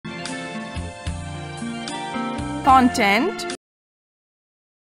content,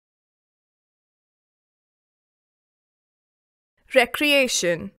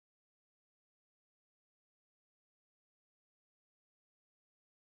 recreation.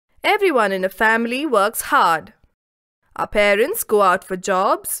 Everyone in a family works hard. Our parents go out for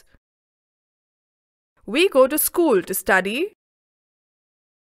jobs. We go to school to study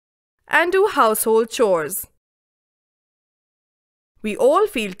and do household chores. We all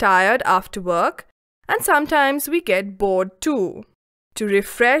feel tired after work, and sometimes we get bored too. To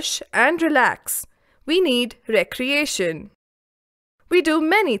refresh and relax, we need recreation. We do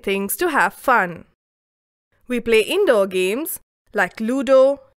many things to have fun. We play indoor games like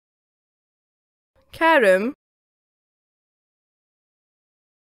Ludo, Carom,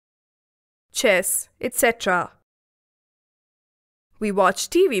 chess, etc. We watch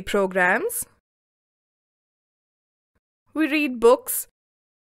TV programs. We read books,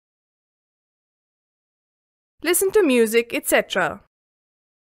 listen to music, etc.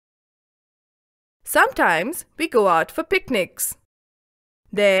 Sometimes we go out for picnics.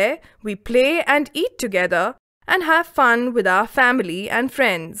 There we play and eat together and have fun with our family and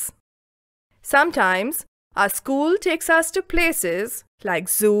friends. Sometimes our school takes us to places like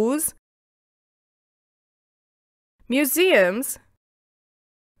zoos, museums,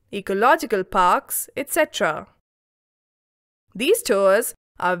 ecological parks, etc. These tours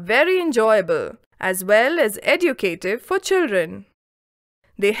are very enjoyable as well as educative for children.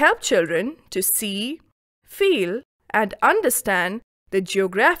 They help children to see, feel, and understand the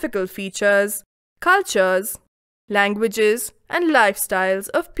geographical features, cultures, languages, and lifestyles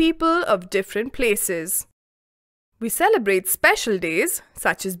of people of different places. We celebrate special days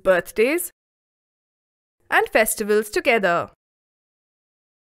such as birthdays and festivals together.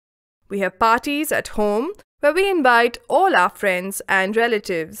 We have parties at home where we invite all our friends and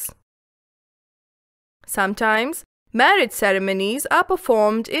relatives. Sometimes, marriage ceremonies are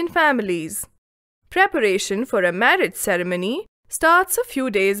performed in families. Preparation for a marriage ceremony starts a few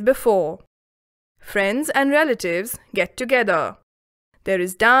days before. Friends and relatives get together. There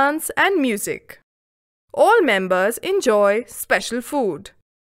is dance and music. All members enjoy special food.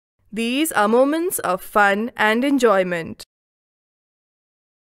 These are moments of fun and enjoyment.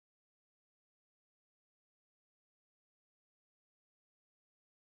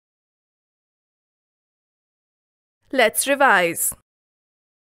 Let's revise.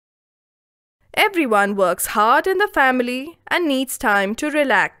 Everyone works hard in the family and needs time to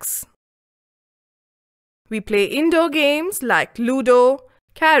relax. We play indoor games like Ludo,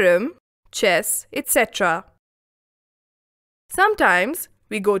 Carom, chess, etc. Sometimes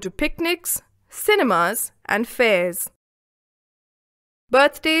we go to picnics, cinemas, and fairs.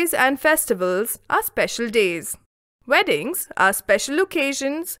 Birthdays and festivals are special days. Weddings are special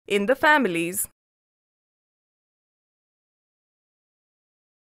occasions in the families.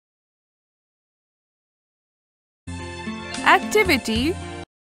 Activity.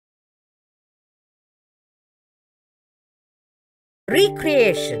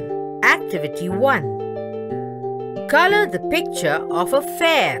 Recreation. Activity 1. Color the picture of a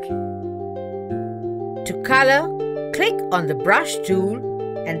fair. To color, click on the brush tool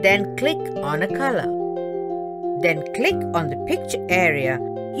and then click on a color. Then click on the picture area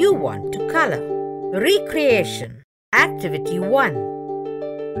you want to color. Recreation. Activity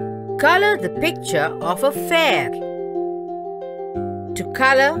 1. Color the picture of a fair. To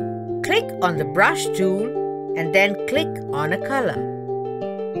color, click on the brush tool and then click on a color.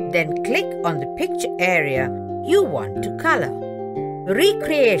 Then click on the picture area you want to color.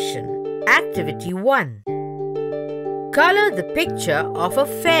 Recreation. Activity 1. Color the picture of a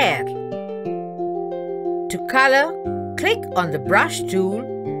fair. To color, click on the brush tool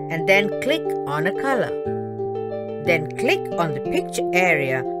and then click on a color. Then click on the picture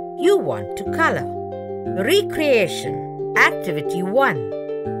area you want to color. Recreation. Activity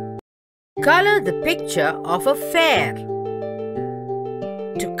 1. Color the picture of a fair.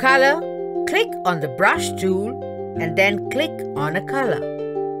 To color, click on the brush tool and then click on a color.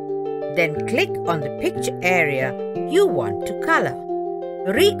 Then click on the picture area you want to color.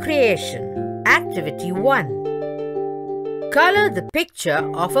 Recreation. Activity 1. Color the picture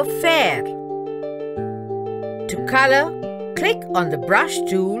of a fair. To color, click on the brush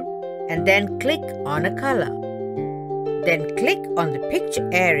tool and then click on a color. Then click on the picture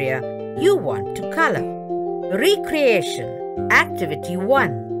area you want to color. Recreation. Activity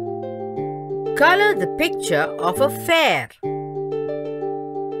 1. Color the picture of a fair.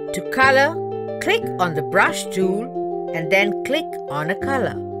 To color, click on the brush tool and then click on a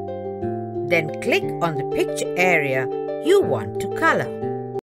color. Then click on the picture area you want to color.